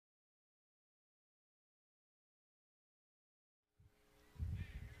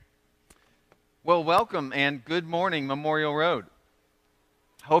Well, welcome and good morning, Memorial Road.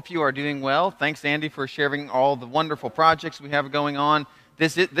 Hope you are doing well. Thanks, Andy, for sharing all the wonderful projects we have going on.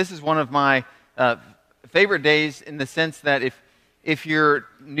 This is one of my favorite days in the sense that if you're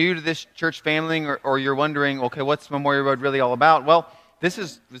new to this church family or you're wondering, okay, what's Memorial Road really all about? Well, this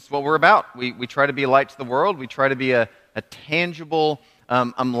is what we're about. We try to be a light to the world. We try to be a tangible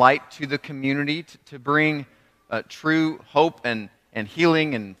light to the community to bring true hope and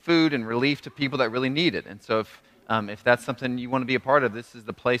healing and food and relief to people that really need it. And so if that's something you want to be a part of, this is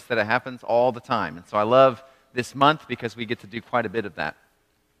the place that it happens all the time. And so I love this month because we get to do quite a bit of that.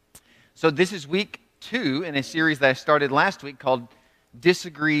 So this is week 2 in a series that I started last week called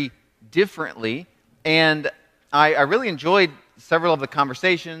Disagree Differently. And I really enjoyed several of the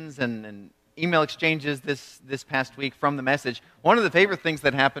conversations and email exchanges this past week from the message. One of the favorite things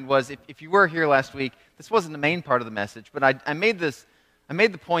that happened was, if you were here last week, this wasn't the main part of the message, but I made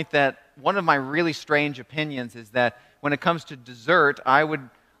the point that one of my really strange opinions is that when it comes to dessert, I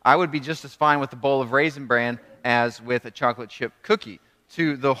would be just as fine with a bowl of Raisin Bran as with a chocolate chip cookie,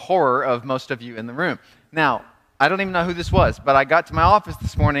 to the horror of most of you in the room. Now, I don't even know who this was, but I got to my office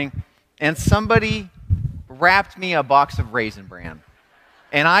this morning and somebody wrapped me a box of Raisin Bran.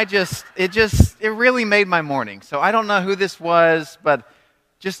 And it really made my morning. So I don't know who this was, but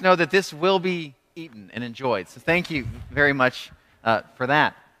just know that this will be eaten and enjoyed. So thank you very much for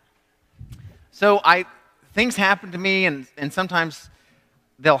that. So things happen to me, and sometimes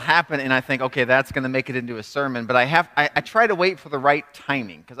they'll happen, and I think, okay, that's going to make it into a sermon. But I try to wait for the right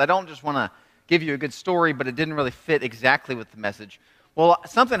timing, because I don't just want to give you a good story, but it didn't really fit exactly with the message. Well,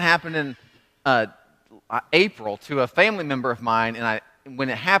 something happened in April to a family member of mine, and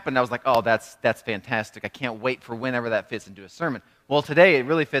when it happened, I was like, oh, that's fantastic. I can't wait for whenever that fits into a sermon. Well, today, it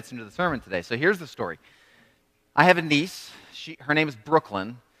really fits into the sermon today. So here's the story. I have a niece. Her name is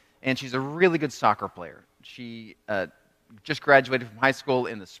Brooklyn, and she's a really good soccer player. She just graduated from high school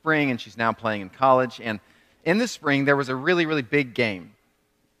in the spring, and she's now playing in college. And in the spring, there was a really, really big game.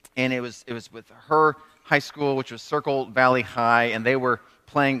 And it was with her high school, which was Circle Valley High, and they were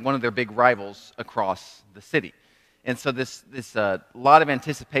playing one of their big rivals across the city. And so this lot of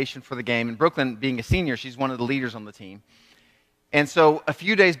anticipation for the game. And Brooklyn, being a senior, she's one of the leaders on the team. And so a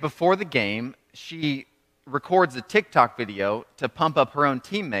few days before the game, she records a TikTok video to pump up her own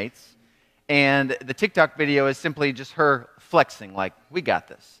teammates. And the TikTok video is simply just her flexing, like, we got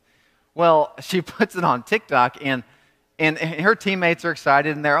this. Well, she puts it on TikTok, and her teammates are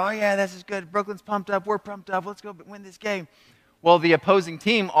excited, and they're, oh, yeah, this is good. Brooklyn's pumped up. We're pumped up. Let's go win this game. Well, the opposing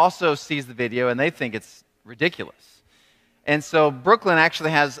team also sees the video, and they think it's ridiculous. And so Brooklyn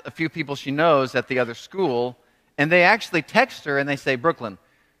actually has a few people she knows at the other school, and they actually text her and they say, Brooklyn,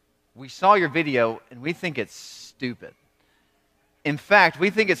 we saw your video and we think it's stupid. In fact, we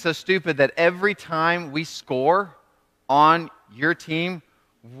think it's so stupid that every time we score on your team,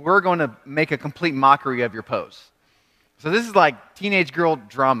 we're going to make a complete mockery of your pose. So this is like teenage girl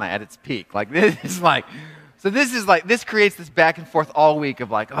drama at its peak. Like this creates this back and forth all week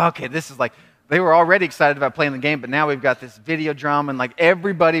of like, okay, this is like, they were already excited about playing the game, but now we've got this video drama, and like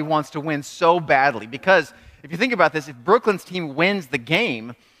everybody wants to win so badly. Because if you think about this, if Brooklyn's team wins the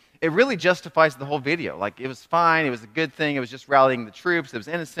game, it really justifies the whole video. Like, it was fine, it was a good thing, it was just rallying the troops, it was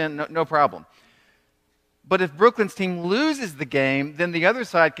innocent, no problem. But if Brooklyn's team loses the game, then the other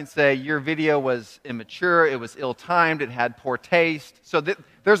side can say, your video was immature, it was ill-timed, it had poor taste. So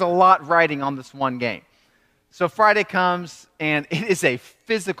there's a lot riding on this one game. So Friday comes, and it is a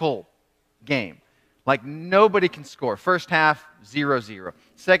physical game. Like, nobody can score. First half, 0-0.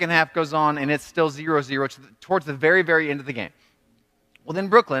 Second half goes on, and it's still 0-0 towards the very, very end of the game. Well, then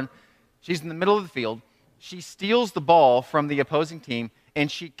Brooklyn, she's in the middle of the field. She steals the ball from the opposing team,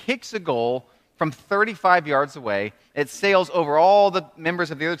 and she kicks a goal from 35 yards away. It sails over all the members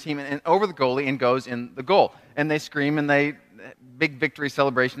of the other team and over the goalie and goes in the goal. And they scream, and big victory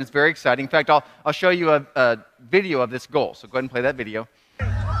celebration. It's very exciting. In fact, I'll show you a video of this goal. So go ahead and play that video.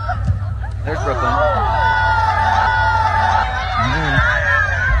 There's Brooklyn.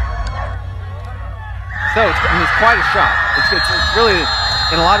 So it's quite a shot. It's really,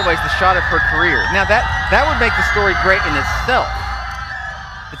 in a lot of ways, the shot of her career. Now that would make the story great in itself.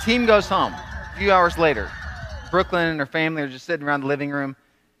 The team goes home. A few hours later, Brooklyn and her family are just sitting around the living room,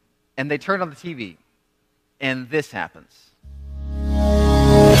 and they turn on the TV, and this happens.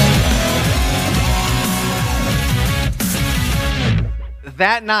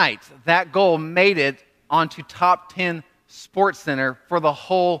 That night, that goal made it onto top 10 Sports Center for the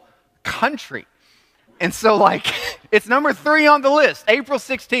whole country. And so, like, it's number 3 on the list. April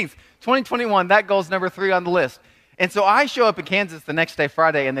 16th, 2021, that goal's number 3 on the list. And so I show up in Kansas the next day,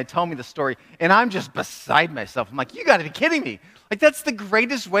 Friday, and they tell me the story, and I'm just beside myself. I'm like, you got to be kidding me. Like, that's the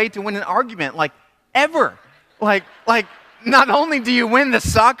greatest way to win an argument, like, ever. Like, not only do you win the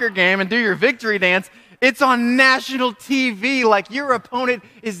soccer game and do your victory dance, it's on national TV. Like, your opponent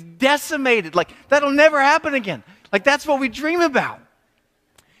is decimated. Like, that'll never happen again. Like, that's what we dream about.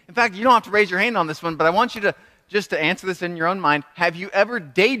 In fact, you don't have to raise your hand on this one, but I want you to, just to answer this in your own mind, have you ever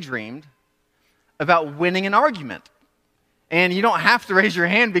daydreamed about winning an argument? And you don't have to raise your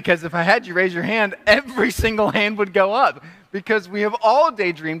hand, because if I had you raise your hand, every single hand would go up, because we have all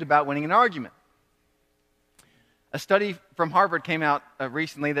daydreamed about winning an argument. A study from Harvard came out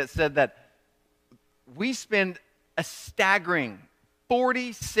recently that said that we spend a staggering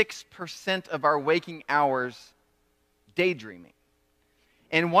 46% of our waking hours daydreaming.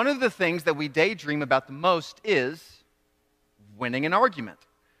 And one of the things that we daydream about the most is winning an argument.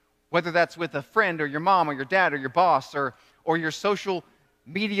 Whether that's with a friend or your mom or your dad or your boss or your social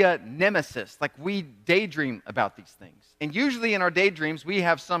media nemesis. Like, we daydream about these things. And usually in our daydreams, we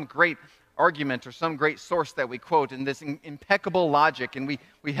have some great argument or some great source that we quote in this impeccable logic. And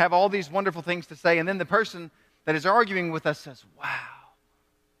we have all these wonderful things to say. And then the person that is arguing with us says, wow,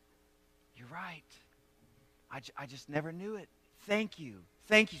 you're right. I just never knew it. Thank you.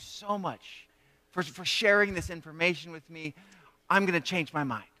 Thank you so much for sharing this information with me. I'm going to change my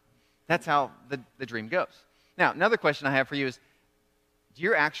mind. That's how the dream goes. Now, another question I have for you is, do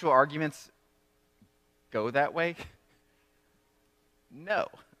your actual arguments go that way? No.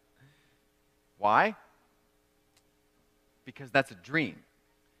 Why? Because that's a dream,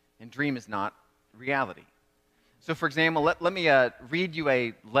 and dream is not reality. So, for example, let me read you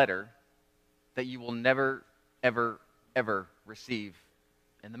a letter that you will never, ever, ever receive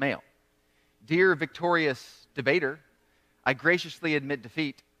in the mail. Dear victorious debater, I graciously admit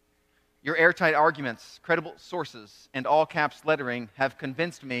defeat. Your airtight arguments, credible sources, and all caps lettering have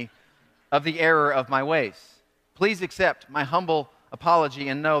convinced me of the error of my ways. Please accept my humble apology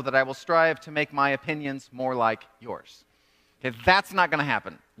and know that I will strive to make my opinions more like yours. Okay, that's not going to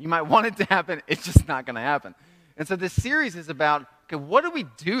happen. You might want it to happen, it's just not going to happen. And so this series is about, okay, what do we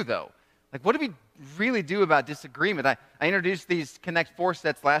do though? Like, what do we really do about disagreement? I introduced these Connect 4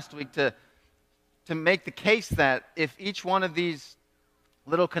 sets last week to make the case that if each one of these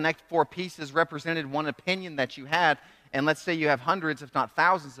little Connect 4 pieces represented one opinion that you had, and let's say you have hundreds, if not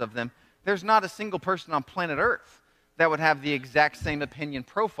thousands of them, there's not a single person on planet Earth that would have the exact same opinion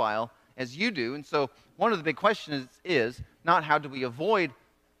profile as you do. And so one of the big questions is not how do we avoid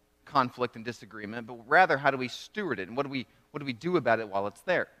conflict and disagreement, but rather how do we steward it, and what do we do about it while it's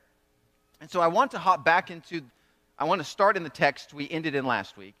there? And so I want to start in the text we ended in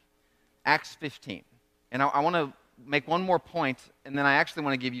last week, Acts 15. And I want to make one more point, and then I actually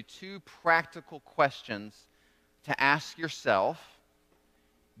want to give you two practical questions to ask yourself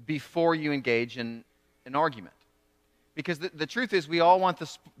before you engage in an argument. Because the truth is, we all want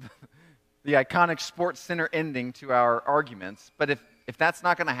the iconic Sports Center ending to our arguments, but if that's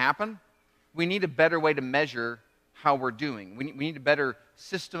not going to happen, we need a better way to measure how we're doing. We need a better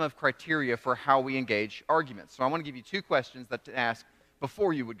system of criteria for how we engage arguments. So I want to give you two questions that to ask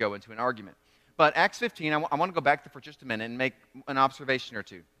before you would go into an argument. But Acts 15, I want to go back there for just a minute and make an observation or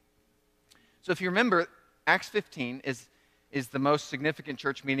two. So if you remember, Acts 15 is the most significant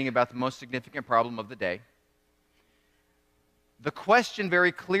church meeting about the most significant problem of the day. The question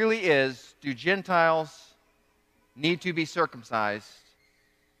very clearly is, do Gentiles need to be circumcised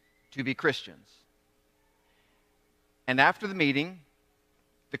to be Christians? And after the meeting,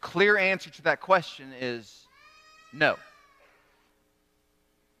 the clear answer to that question is no.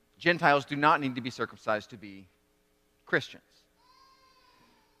 Gentiles do not need to be circumcised to be Christians.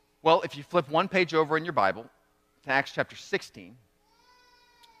 Well, if you flip one page over in your Bible to Acts chapter 16,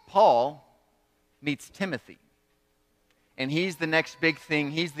 Paul meets Timothy. And he's the next big thing.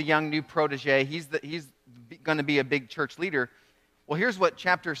 He's the young new protege. He's going to be a big church leader. Well, here's what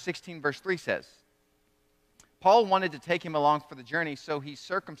chapter 16, verse 3 says. Paul wanted to take him along for the journey, so he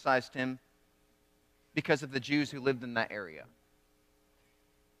circumcised him because of the Jews who lived in that area.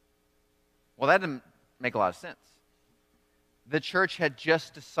 Well, that didn't make a lot of sense. The church had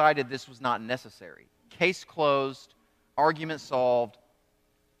just decided this was not necessary. Case closed, argument solved.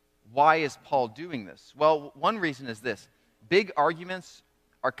 Why is Paul doing this? Well, one reason is this. Big arguments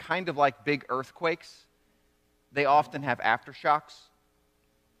are kind of like big earthquakes. They often have aftershocks.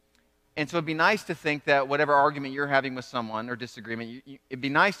 And so it'd be nice to think that whatever argument you're having with someone or disagreement, it'd be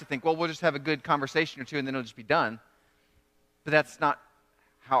nice to think, well, we'll just have a good conversation or two and then it'll just be done. But that's not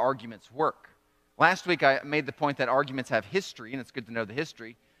how arguments work. Last week I made the point that arguments have history, and it's good to know the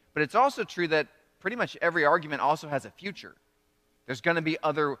history. But it's also true that pretty much every argument also has a future. There's going to be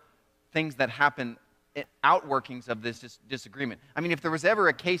other things that happen, outworkings of this disagreement. I mean, if there was ever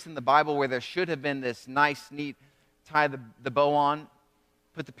a case in the Bible where there should have been this nice, neat, tie the bow on,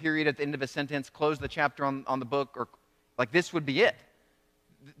 put the period at the end of a sentence, close the chapter on the book, or like this would be it.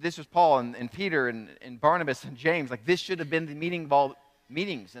 This was Paul and Peter and Barnabas and James. Like this should have been the meeting of all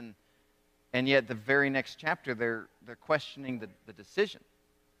meetings. And yet the very next chapter, they're questioning the decision.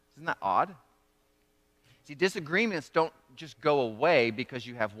 Isn't that odd? See, disagreements don't just go away because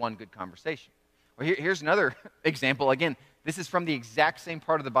you have one good conversation. Well, here's another example. Again, this is from the exact same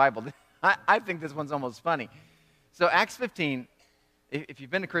part of the Bible. I think this one's almost funny. So Acts 15, if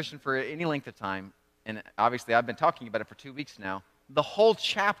you've been a Christian for any length of time, and obviously I've been talking about it for 2 weeks now, the whole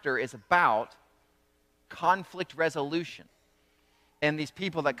chapter is about conflict resolution. And these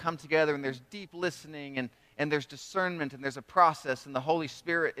people that come together, and there's deep listening, and there's discernment, and there's a process, and the Holy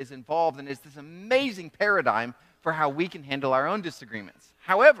Spirit is involved, and it's this amazing paradigm for how we can handle our own disagreements.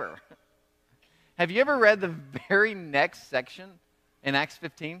 However, have you ever read the very next section in Acts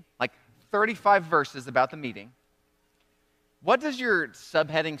 15? Like 35 verses about the meeting. What does your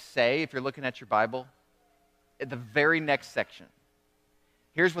subheading say if you're looking at your Bible? At the very next section.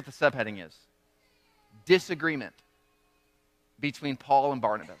 Here's what the subheading is. Disagreement between Paul and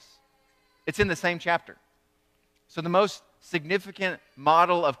Barnabas. It's in the same chapter. So the most significant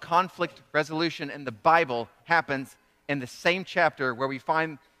model of conflict resolution in the Bible happens in the same chapter where we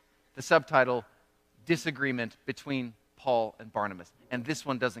find the subtitle, Disagreement between Paul and Barnabas. And this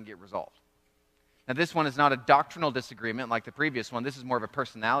one doesn't get resolved. Now, this one is not a doctrinal disagreement like the previous one. This is more of a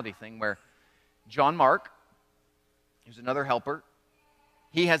personality thing where John Mark, who's another helper,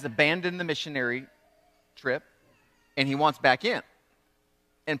 he has abandoned the missionary trip and he wants back in.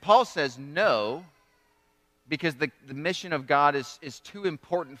 And Paul says no, because the mission of God is too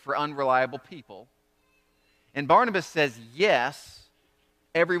important for unreliable people. And Barnabas says yes,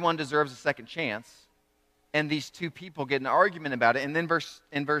 everyone deserves a second chance. And these two people get an argument about it. And then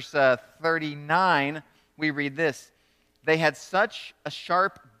in verse 39, we read this. They had such a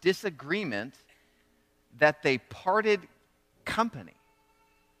sharp disagreement that they parted company.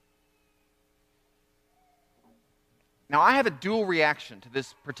 Now, I have a dual reaction to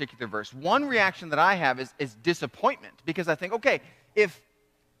this particular verse. One reaction that I have is disappointment, because I think, okay, if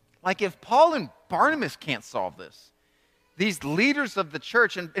Paul and Barnabas can't solve this, these leaders of the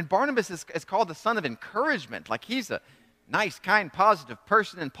church, and Barnabas is called the son of encouragement, like he's a nice, kind, positive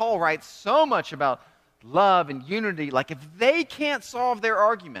person, and Paul writes so much about love and unity, like if they can't solve their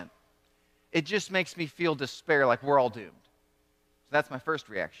argument, it just makes me feel despair, like we're all doomed. So that's my first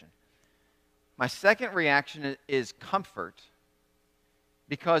reaction. My second reaction is comfort,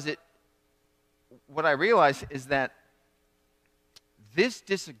 because what I realize is that this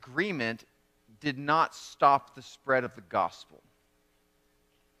disagreement did not stop the spread of the gospel.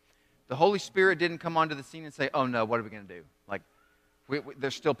 The Holy Spirit didn't come onto the scene and say, oh no, what are we going to do? Like,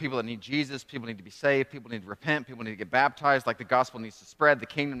 there's still people that need Jesus, people need to be saved, people need to repent, people need to get baptized, like the gospel needs to spread, the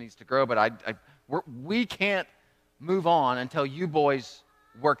kingdom needs to grow, but we can't move on until you boys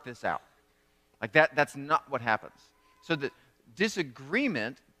work this out. Like that's not what happens. So the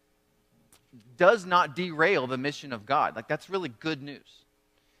disagreement does not derail the mission of God. Like that's really good news.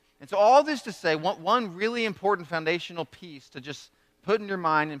 And so all this to say, one really important foundational piece to just put in your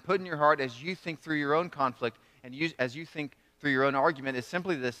mind and put in your heart as you think through your own conflict and as you think through your own argument is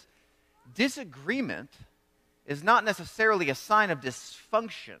simply this. Disagreement is not necessarily a sign of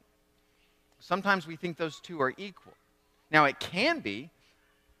dysfunction. Sometimes we think those two are equal. Now it can be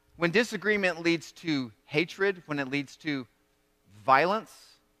when disagreement leads to hatred, when it leads to violence,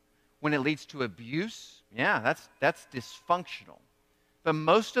 when it leads to abuse. Yeah, that's dysfunctional. But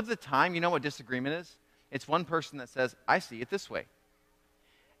most of the time, you know what disagreement is? It's one person that says, I see it this way.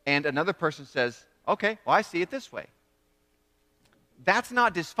 And another person says, okay, well, I see it this way. That's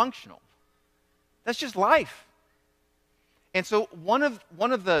not dysfunctional. That's just life. And so one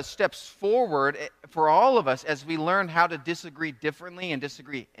of the steps forward for all of us as we learn how to disagree differently and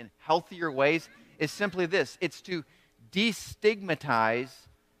disagree in healthier ways is simply this. It's to destigmatize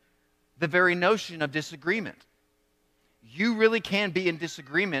the very notion of disagreement. You really can be in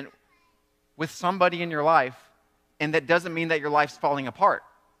disagreement with somebody in your life, and that doesn't mean that your life's falling apart.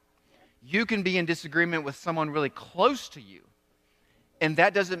 You can be in disagreement with someone really close to you, and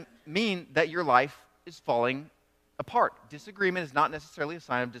that doesn't mean that your life is falling apart. Disagreement is not necessarily a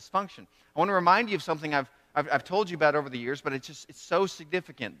sign of dysfunction. I want to remind you of something I've told you about over the years, but it's so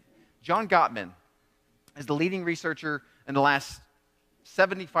significant. John Gottman is the leading researcher in the last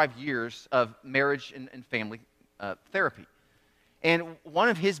 75 years of marriage and family therapy. And one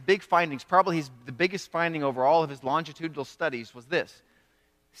of his big findings, probably the biggest finding over all of his longitudinal studies, was this: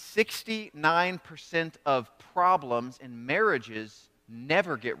 69% of problems in marriages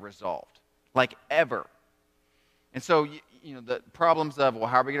never get resolved, like ever. And so, the problems of, well,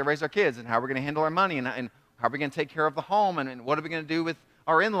 how are we going to raise our kids, and how are we going to handle our money, and how are we going to take care of the home, and what are we going to do with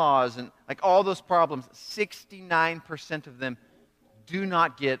our in-laws, and like all those problems, 69% of them do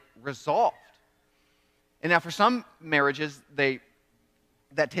not get resolved. And now for some marriages,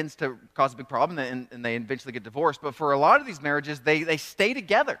 that tends to cause a big problem, and they eventually get divorced. But for a lot of these marriages, they stay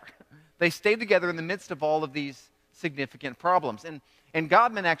together. They stay together in the midst of all of these significant problems. And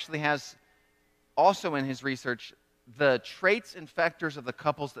Gottman actually has also in his research the traits and factors of the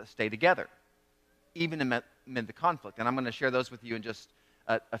couples that stay together, even amid the conflict. And I'm going to share those with you in just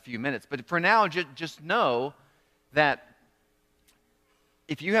a few minutes. But for now, just know that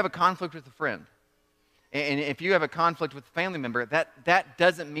if you have a conflict with a friend, and if you have a conflict with a family member, that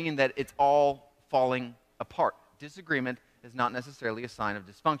doesn't mean that it's all falling apart. Disagreement is not necessarily a sign of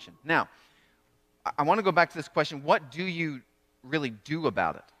dysfunction. Now, I want to go back to this question: what do you really do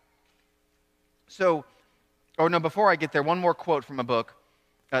about it? So, before I get there, one more quote from a book.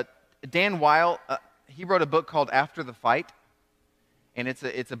 Dan Weil, he wrote a book called After the Fight, and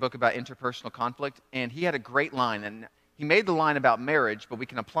it's a book about interpersonal conflict, and he had a great line, and he made the line about marriage, but we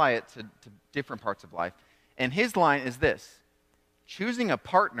can apply it to different parts of life. And his line is this: choosing a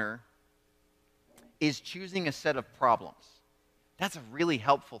partner is choosing a set of problems. That's a really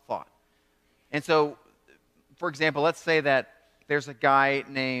helpful thought. And so, for example, let's say that there's a guy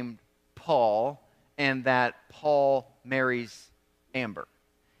named Paul, and that Paul marries Amber.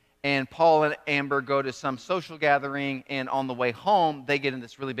 And Paul and Amber go to some social gathering, and on the way home, they get in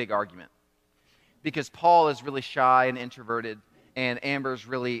this really big argument. Because Paul is really shy and introverted, and Amber's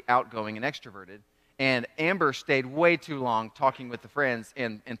really outgoing and extroverted. And Amber stayed way too long talking with the friends,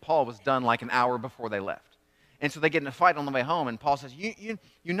 and Paul was done like an hour before they left. And so they get in a fight on the way home, and Paul says, you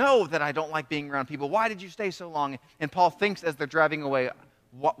know that I don't like being around people. Why did you stay so long? And Paul thinks as they're driving away,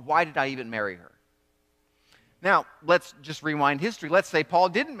 why did I even marry her? Now, let's just rewind history. Let's say Paul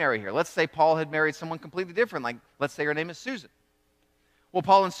didn't marry her. Let's say Paul had married someone completely different, like let's say her name is Susan. Well,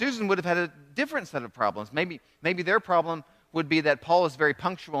 Paul and Susan would have had a different set of problems. Maybe their problem would be that Paul is very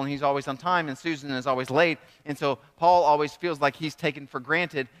punctual and he's always on time, and Susan is always late. And so Paul always feels like he's taken for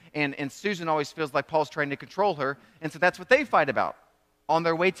granted, and Susan always feels like Paul's trying to control her. And so that's what they fight about on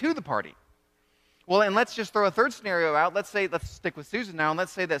their way to the party. Well, and let's just throw a third scenario out. Let's stick with Susan now, and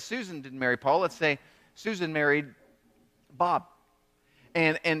let's say that Susan didn't marry Paul. Let's say Susan married Bob.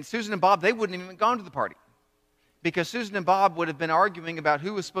 And Susan and Bob, they wouldn't have even gone to the party, because Susan and Bob would have been arguing about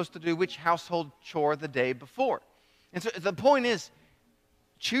who was supposed to do which household chore the day before. And so the point is,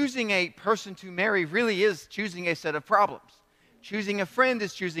 choosing a person to marry really is choosing a set of problems. Choosing a friend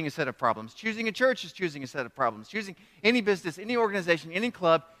is choosing a set of problems. Choosing a church is choosing a set of problems. Choosing any business, any organization, any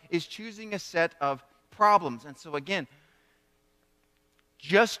club is choosing a set of problems. And so again,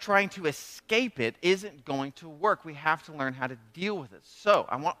 just trying to escape it isn't going to work. We have to learn how to deal with it. So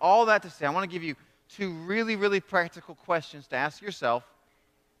I want all that to say, I want to give you two really, really practical questions to ask yourself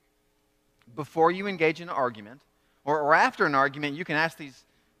before you engage in an argument, or after an argument. You can ask these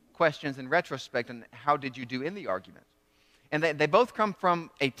questions in retrospect, and how did you do in the argument? And they both come from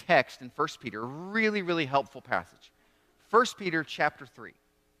a text in 1 Peter, a really, really helpful passage. 1 Peter chapter 3.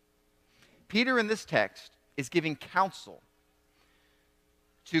 Peter in this text is giving counsel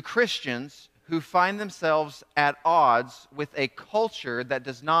to Christians who find themselves at odds with a culture that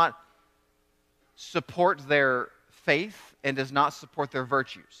does not support their faith and does not support their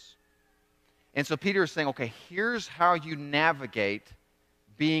virtues. And so Peter is saying, okay, here's how you navigate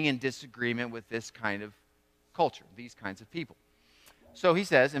being in disagreement with this kind of culture, these kinds of people. So he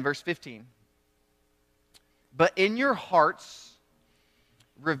says in verse 15, but in your hearts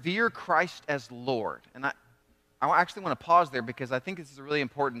revere Christ as Lord. And I actually want to pause there, because I think this is a really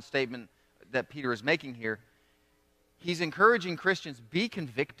important statement that Peter is making here. He's encouraging Christians, be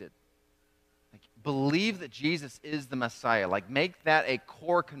convicted. Like, believe that Jesus is the Messiah. Like, make that a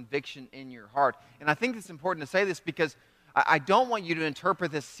core conviction in your heart. And I think it's important to say this, because I don't want you to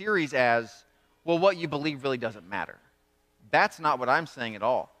interpret this series as, well, what you believe really doesn't matter. That's not what I'm saying at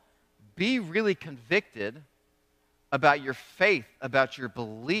all. Be really convicted about your faith, about your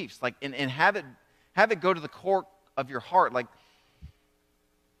beliefs, like, and have it go to the core of your heart. Like,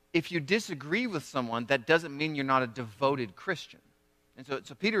 if you disagree with someone, that doesn't mean you're not a devoted Christian. And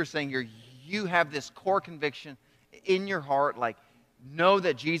so Peter is saying here, you have this core conviction in your heart, like, know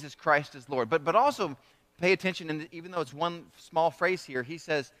that Jesus Christ is Lord. But also pay attention, and even though it's one small phrase here, he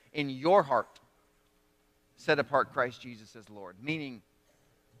says, in your heart. set apart Christ Jesus as Lord. Meaning,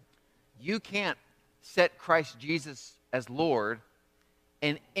 you can't set Christ Jesus as Lord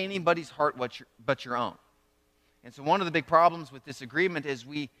in anybody's heart but your own. And so one of the big problems with disagreement is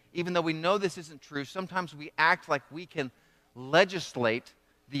even though we know this isn't true, sometimes we act like we can legislate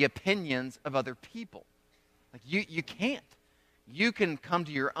the opinions of other people. Like you can't. You can come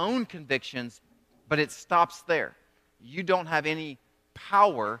to your own convictions, but it stops there. You don't have any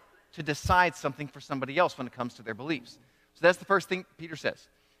power to decide something for somebody else when it comes to their beliefs. So that's the first thing Peter says.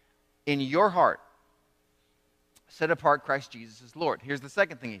 In your heart, set apart Christ Jesus as Lord. Here's the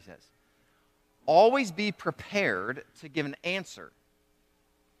second thing he says. Always be prepared to give an answer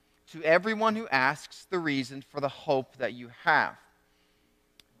to everyone who asks the reason for the hope that you have.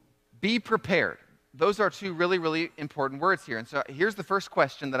 Be prepared. Those are two really, really important words here. And so here's the first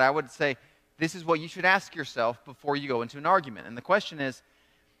question that I would say, this is what you should ask yourself before you go into an argument. And the question is,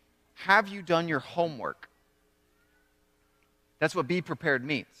 have you done your homework? That's what be prepared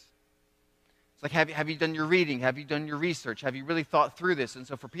means. It's like, have you done your reading? Have you done your research? Have you really thought through this? And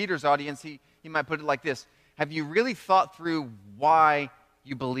so for Peter's audience, he might put it like this. Have you really thought through why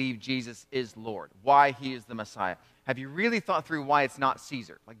you believe Jesus is Lord? Why he is the Messiah? Have you really thought through why it's not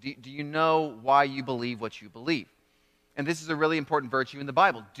Caesar? Like, do you know why you believe what you believe? And this is a really important virtue in the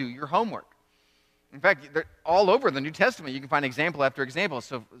Bible. Do your homework. In fact, all over the New Testament, you can find example after example.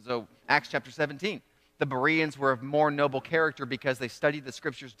 So Acts chapter 17. The Bereans were of more noble character because they studied the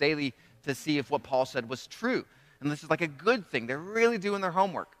scriptures daily to see if what Paul said was true. And this is like a good thing. They're really doing their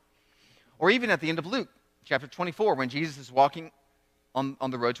homework. Or even at the end of Luke, chapter 24, when Jesus is walking on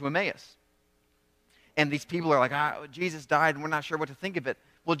the road to Emmaus. And these people are like, Jesus died and we're not sure what to think of it.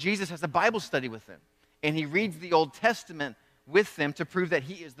 Well, Jesus has a Bible study with them. And he reads the Old Testament with them to prove that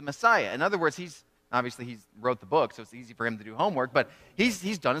he is the Messiah. In other words, he's wrote the book, so it's easy for him to do homework, but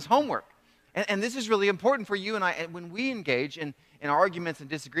he's done his homework. And this is really important for you and I. And when we engage in arguments and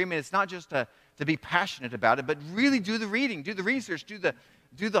disagreement, it's not just to be passionate about it, but really do the reading, do the research, do the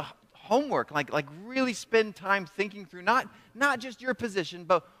homework, like really spend time thinking through not just your position,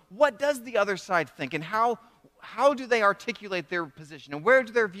 but what does the other side think, and how do they articulate their position, and where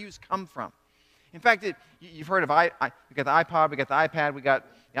do their views come from? In fact, you've heard of we got the iPod, we got the iPad, we got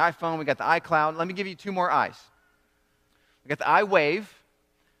the iPhone, we got the iCloud. Let me give you two more I's. We got the iWave,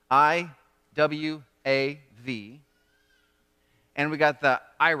 IWAV, and we got the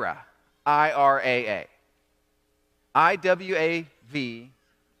IRA, IRAA. IWAV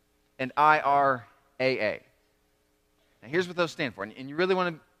and IRAA. Now here's what those stand for, and you really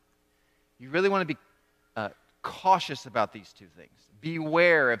want to be cautious about these two things.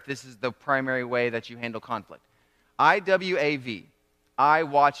 Beware if this is the primary way that you handle conflict. IWAV, I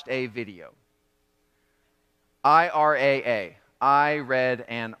watched a video. IRAA, I read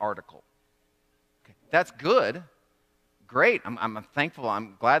an article. Okay, that's good. Great. I'm thankful.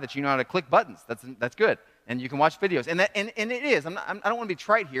 I'm glad that you know how to click buttons. That's good. And you can watch videos. And it is. I don't want to be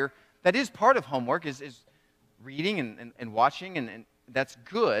trite here. That is part of homework, is reading and watching, and that's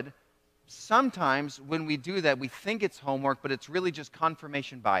good. Sometimes when we do that, we think it's homework, but it's really just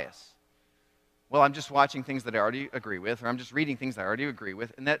confirmation bias. Well, I'm just watching things that I already agree with, or I'm just reading things I already agree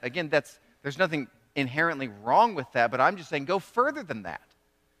with. And that, again, there's nothing inherently wrong with that, but I'm just saying go further than that.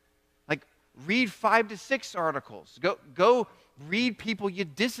 Like, read 5 to 6 articles. Go read people you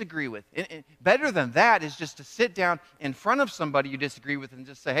disagree with. And better than that is just to sit down in front of somebody you disagree with and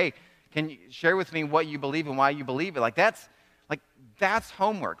just say, hey, can you share with me what you believe and why you believe it? That's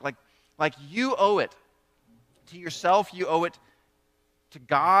homework. Like you owe it to yourself, you owe it to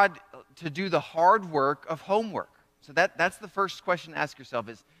God to do the hard work of homework. So that's the first question to ask yourself,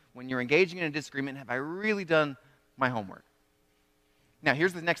 is when you're engaging in a disagreement, have I really done my homework? Now,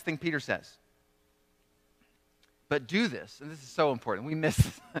 here's the next thing Peter says. But do this, and this is so important.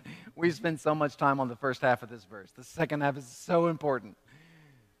 We spend so much time on the first half of this verse. The second half is so important.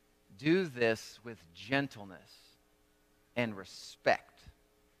 Do this with gentleness and respect.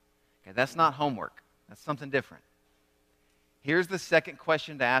 Okay, that's not homework. That's something different. Here's the second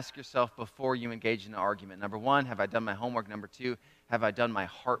question to ask yourself before you engage in an argument. Number 1, have I done my homework? Number 2, have I done my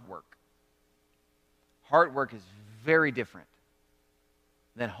heart work? Heart work is very different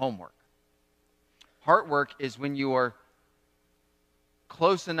than homework. Heart work is when you are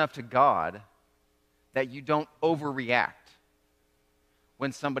close enough to God that you don't overreact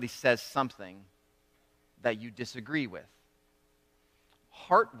when somebody says something that you disagree with.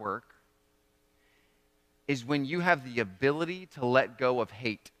 Heart work is when you have the ability to let go of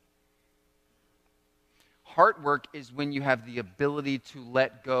hate. Heart work is when you have the ability to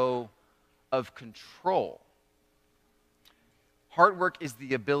let go of control. Heart work is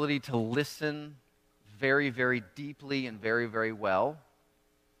the ability to listen very, very deeply and very, very well.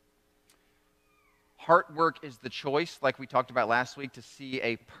 Heart work is the choice, like we talked about last week, to see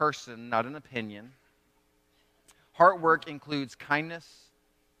a person, not an opinion. Heart work includes kindness,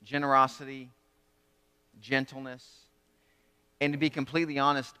 generosity, gentleness. And to be completely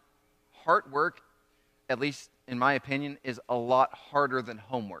honest, heart work, at least in my opinion, is a lot harder than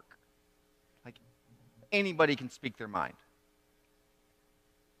homework. Like, anybody can speak their mind.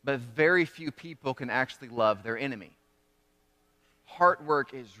 But very few people can actually love their enemy. Heart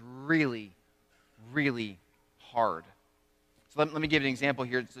work is really, really hard. So let me give you an example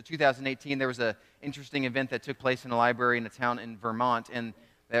here. So 2018, there was an interesting event that took place in a library in a town in Vermont, and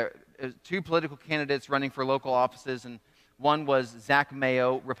there were two political candidates running for local offices, and one was Zach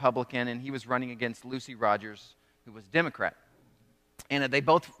Mayo, Republican, and he was running against Lucy Rogers, who was Democrat. And they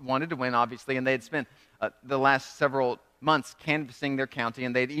both wanted to win, obviously, and they had spent the last several months canvassing their county,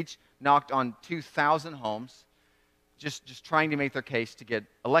 and they'd each knocked on 2,000 homes, just trying to make their case to get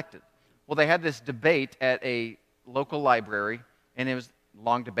elected. Well, they had this debate at a local library, and it was a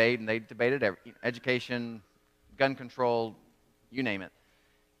long debate, and they debated education, gun control, you name it.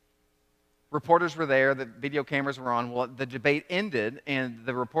 Reporters were there, the video cameras were on. Well, the debate ended, and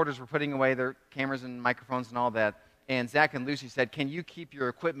the reporters were putting away their cameras and microphones and all that, and Zach and Lucy said, "Can you keep your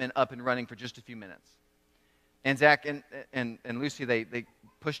equipment up and running for just a few minutes?" And Zach and Lucy, they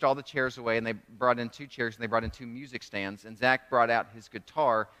pushed all the chairs away, and they brought in two chairs, and they brought in two music stands, and Zach brought out his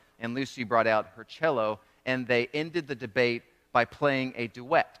guitar, and Lucy brought out her cello, and they ended the debate by playing a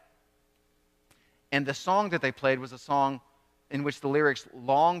duet. And the song that they played was a song in which the lyrics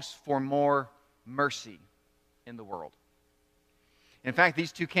longs for more mercy in the world. In fact,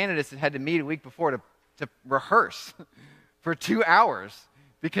 these two candidates had to meet a week before to rehearse for 2 hours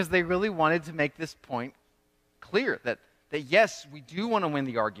because they really wanted to make this point clear that yes, we do want to win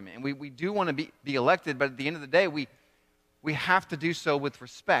the argument, and we do want to be elected, but at the end of the day, we have to do so with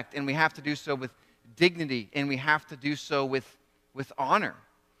respect, and we have to do so with dignity, and we have to do so with honor.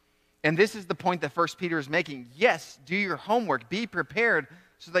 And this is the point that 1 Peter is making. Yes, do your homework. Be prepared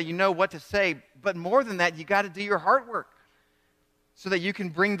so that you know what to say. But more than that, you got to do your heart work so that you can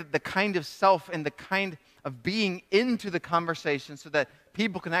bring the kind of self and the kind of being into the conversation so that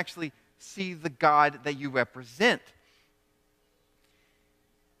people can actually see the God that you represent.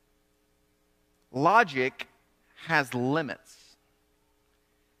 Logic has limits.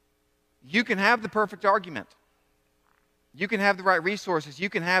 You can have the perfect argument. You can have the right resources. You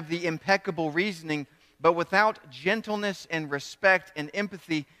can have the impeccable reasoning, but without gentleness and respect and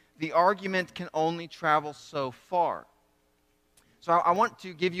empathy, the argument can only travel so far. So I want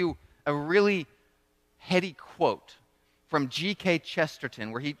to give you a really heady quote from G.K.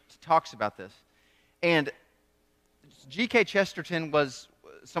 Chesterton where he talks about this. And G.K. Chesterton was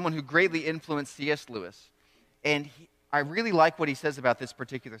someone who greatly influenced C.S. Lewis. And I really like what he says about this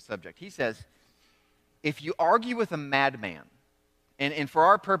particular subject. He says, if you argue with a madman, and for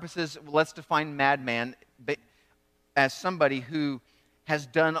our purposes, let's define madman as somebody who has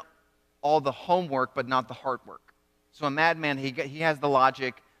done all the homework but not the hard work. So a madman, he has the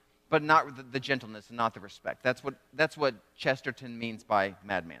logic but not the gentleness and not the respect. That's what Chesterton means by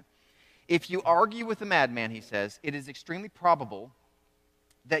madman. If you argue with a madman, he says, it is extremely probable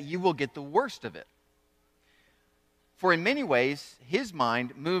that you will get the worst of it. For in many ways, his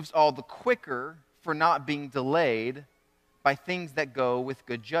mind moves all the quicker for not being delayed by things that go with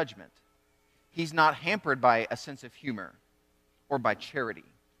good judgment. He's not hampered by a sense of humor or by charity.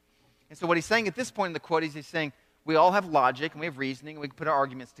 And so what he's saying at this point in the quote is he's saying, we all have logic and we have reasoning and we can put our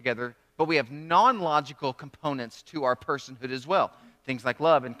arguments together, but we have non-logical components to our personhood as well. Things like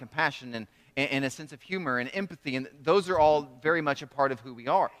love and compassion and a sense of humor and empathy, and those are all very much a part of who we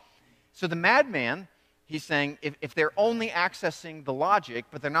are. So the madman, he's saying, if they're only accessing the logic,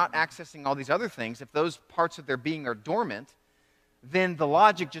 but they're not accessing all these other things, if those parts of their being are dormant, then the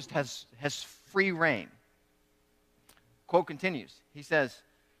logic just has free reign. Quote continues. He says,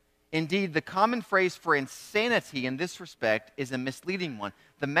 indeed, the common phrase for insanity in this respect is a misleading one.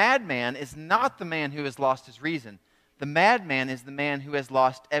 The madman is not the man who has lost his reason. The madman is the man who has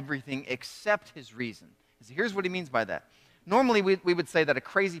lost everything except his reason. So here's what he means by that. Normally, we would say that a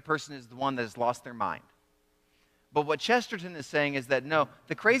crazy person is the one that has lost their mind. But what Chesterton is saying is that no,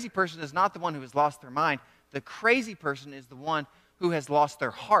 the crazy person is not the one who has lost their mind. The crazy person is the one who has lost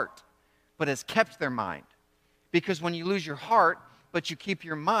their heart, but has kept their mind. Because when you lose your heart, but you keep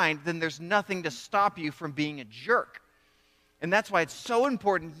your mind, then there's nothing to stop you from being a jerk. And that's why it's so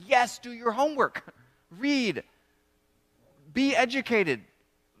important. Yes, do your homework. Read. Be educated.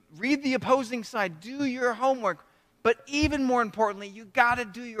 Read the opposing side. Do your homework. But even more importantly, you got to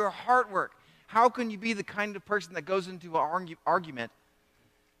do your heart work. How can you be the kind of person that goes into an argument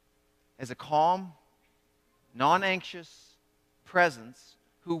as a calm, non-anxious presence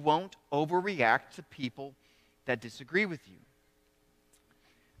who won't overreact to people that disagree with you?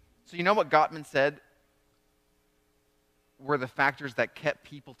 So you know what Gottman said were the factors that kept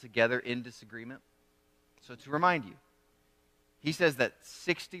people together in disagreement? So to remind you, he says that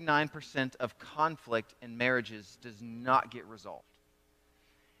 69% of conflict in marriages does not get resolved.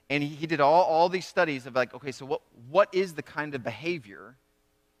 And he did all these studies of like, okay, so what is the kind of behavior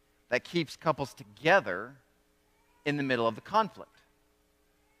that keeps couples together in the middle of the conflict?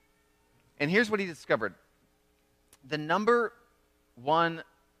 And here's what he discovered. The number one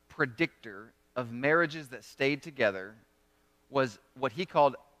predictor of marriages that stayed together was what he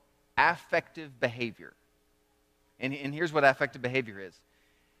called affective behavior. And here's what affective behavior is.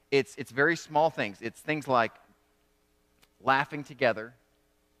 It's very small things. It's things like laughing together,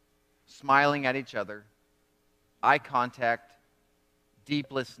 smiling at each other, eye contact,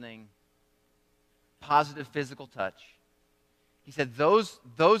 deep listening, positive physical touch. He said those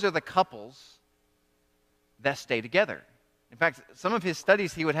are the couples that stay together. In fact, some of his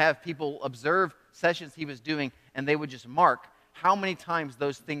studies, he would have people observe sessions he was doing, and they would just mark how many times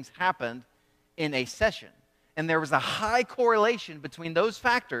those things happened in a session. And there was a high correlation between those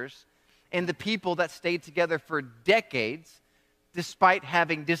factors and the people that stayed together for decades, despite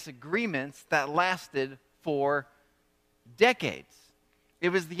having disagreements that lasted for decades. It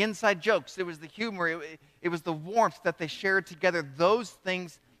was the inside jokes, it was the humor, it was the warmth that they shared together. Those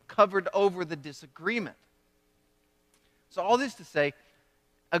things covered over the disagreement. So all this to say,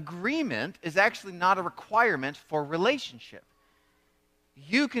 agreement is actually not a requirement for relationship.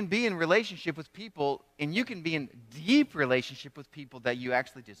 You can be in relationship with people, and you can be in deep relationship with people that you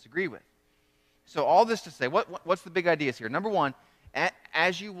actually disagree with. So all this to say, what's the big ideas here? Number one,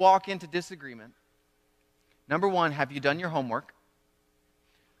 as you walk into disagreement, number one, have you done your homework?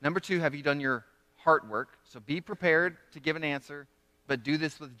 Number two, have you done your heart work? So be prepared to give an answer, but do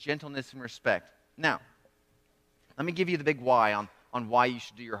this with gentleness and respect. Now, let me give you the big why on why you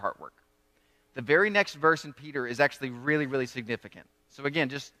should do your heart work. The very next verse in Peter is actually really, really significant. So again,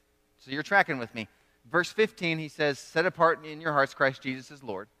 just so you're tracking with me. Verse 15, he says, set apart in your hearts Christ Jesus as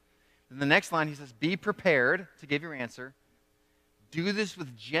Lord. Then the next line, he says, be prepared to give your answer. Do this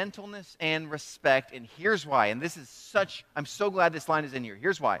with gentleness and respect. And here's why. And this is I'm so glad this line is in here.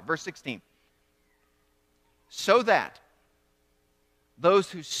 Here's why. Verse 16. So that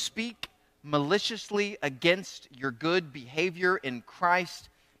those who speak maliciously against your good behavior in Christ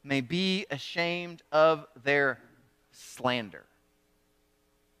may be ashamed of their slander.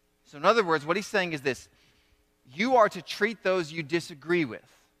 So in other words, what he's saying is this. You are to treat those you disagree with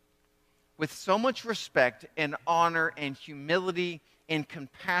so much respect and honor and humility and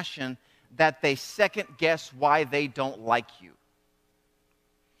compassion that they second guess why they don't like you.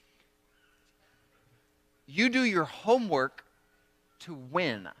 You do your homework to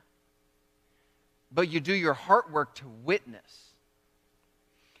win, but you do your heart work to witness.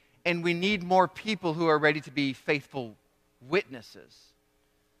 And we need more people who are ready to be faithful witnesses,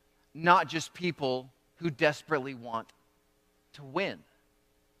 not just people who desperately want to win.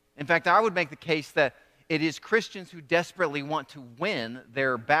 In fact, I would make the case that it is Christians who desperately want to win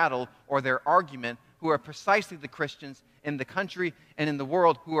their battle or their argument who are precisely the Christians in the country and in the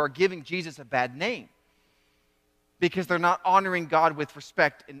world who are giving Jesus a bad name because they're not honoring God with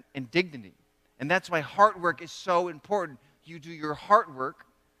respect and dignity. And that's why heart work is so important. You do your heart work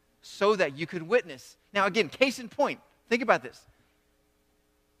so that you could witness. Now again, case in point, think about this.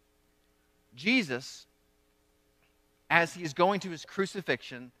 Jesus, as he is going to his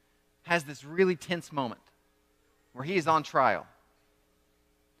crucifixion, has this really tense moment where he is on trial.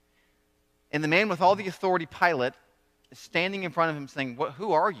 And the man with all the authority, Pilate, is standing in front of him saying,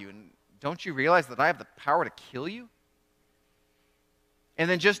 who are you? And don't you realize that I have the power to kill you? And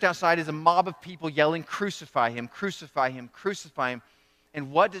then just outside is a mob of people yelling, crucify him, crucify him, crucify him.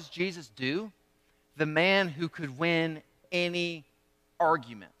 And what does Jesus do? The man who could win any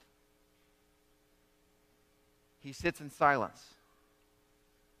argument. He sits in silence.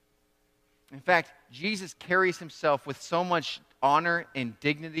 In fact, Jesus carries himself with so much honor and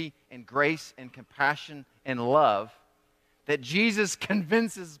dignity and grace and compassion and love that Jesus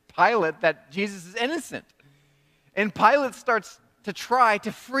convinces Pilate that Jesus is innocent. And Pilate starts to try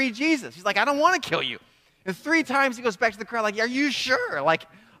to free Jesus. He's like, I don't want to kill you. And 3 times he goes back to the crowd like, are you sure? Like,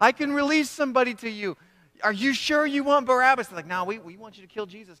 I can release somebody to you. Are you sure you want Barabbas? They're like, no, we want you to kill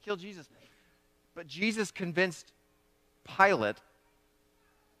Jesus, kill Jesus. But Jesus convinced Pilate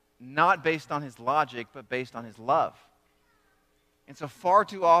not based on his logic, but based on his love. And so far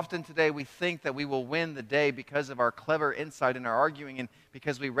too often today, we think that we will win the day because of our clever insight in our arguing and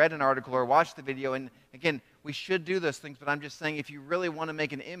because we read an article or watched the video. And again, we should do those things, but I'm just saying if you really want to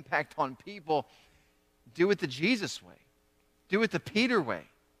make an impact on people, do it the Jesus way. Do it the Peter way.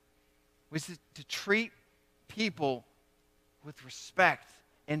 Which is to treat people with respect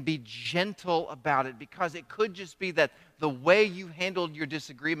and be gentle about it, because it could just be that the way you handled your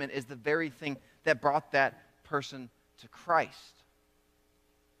disagreement is the very thing that brought that person to Christ.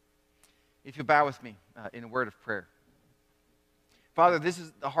 If you bow with me in a word of prayer. Father, this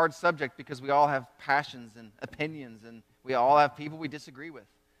is a hard subject because we all have passions and opinions, and we all have people we disagree with.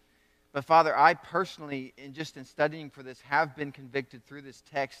 But Father, I personally, in studying for this, have been convicted through this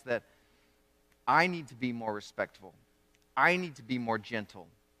text that I need to be more respectful. I need to be more gentle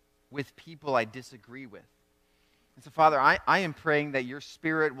with people I disagree with. And so, Father, I am praying that your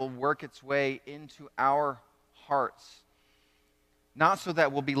Spirit will work its way into our hearts. Not so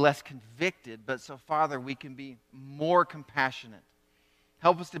that we'll be less convicted, but so, Father, we can be more compassionate.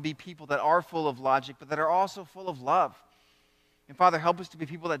 Help us to be people that are full of logic, but that are also full of love. And, Father, help us to be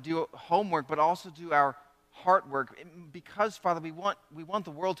people that do homework, but also do our heart work. Because, Father, we want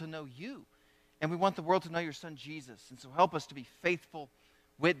the world to know you. And we want the world to know your Son, Jesus. And so help us to be faithful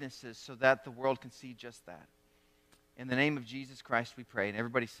witnesses so that the world can see just that. In the name of Jesus Christ we pray. And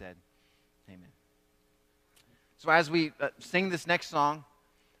everybody said, amen. So as we sing this next song,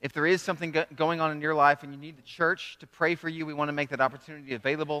 if there is something going on in your life and you need the church to pray for you, we want to make that opportunity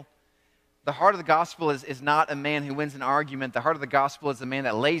available. The heart of the gospel is not a man who wins an argument. The heart of the gospel is a man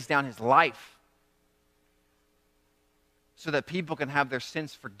that lays down his life so that people can have their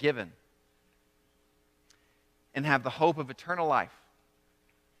sins forgiven and have the hope of eternal life.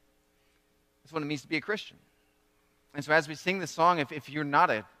 That's what it means to be a Christian. And so as we sing this song, if you're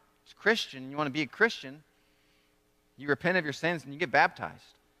not a Christian, you want to be a Christian, you repent of your sins and you get baptized.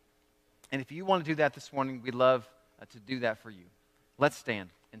 And if you want to do that this morning, we'd love to do that for you. Let's stand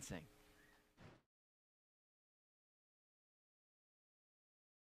and sing.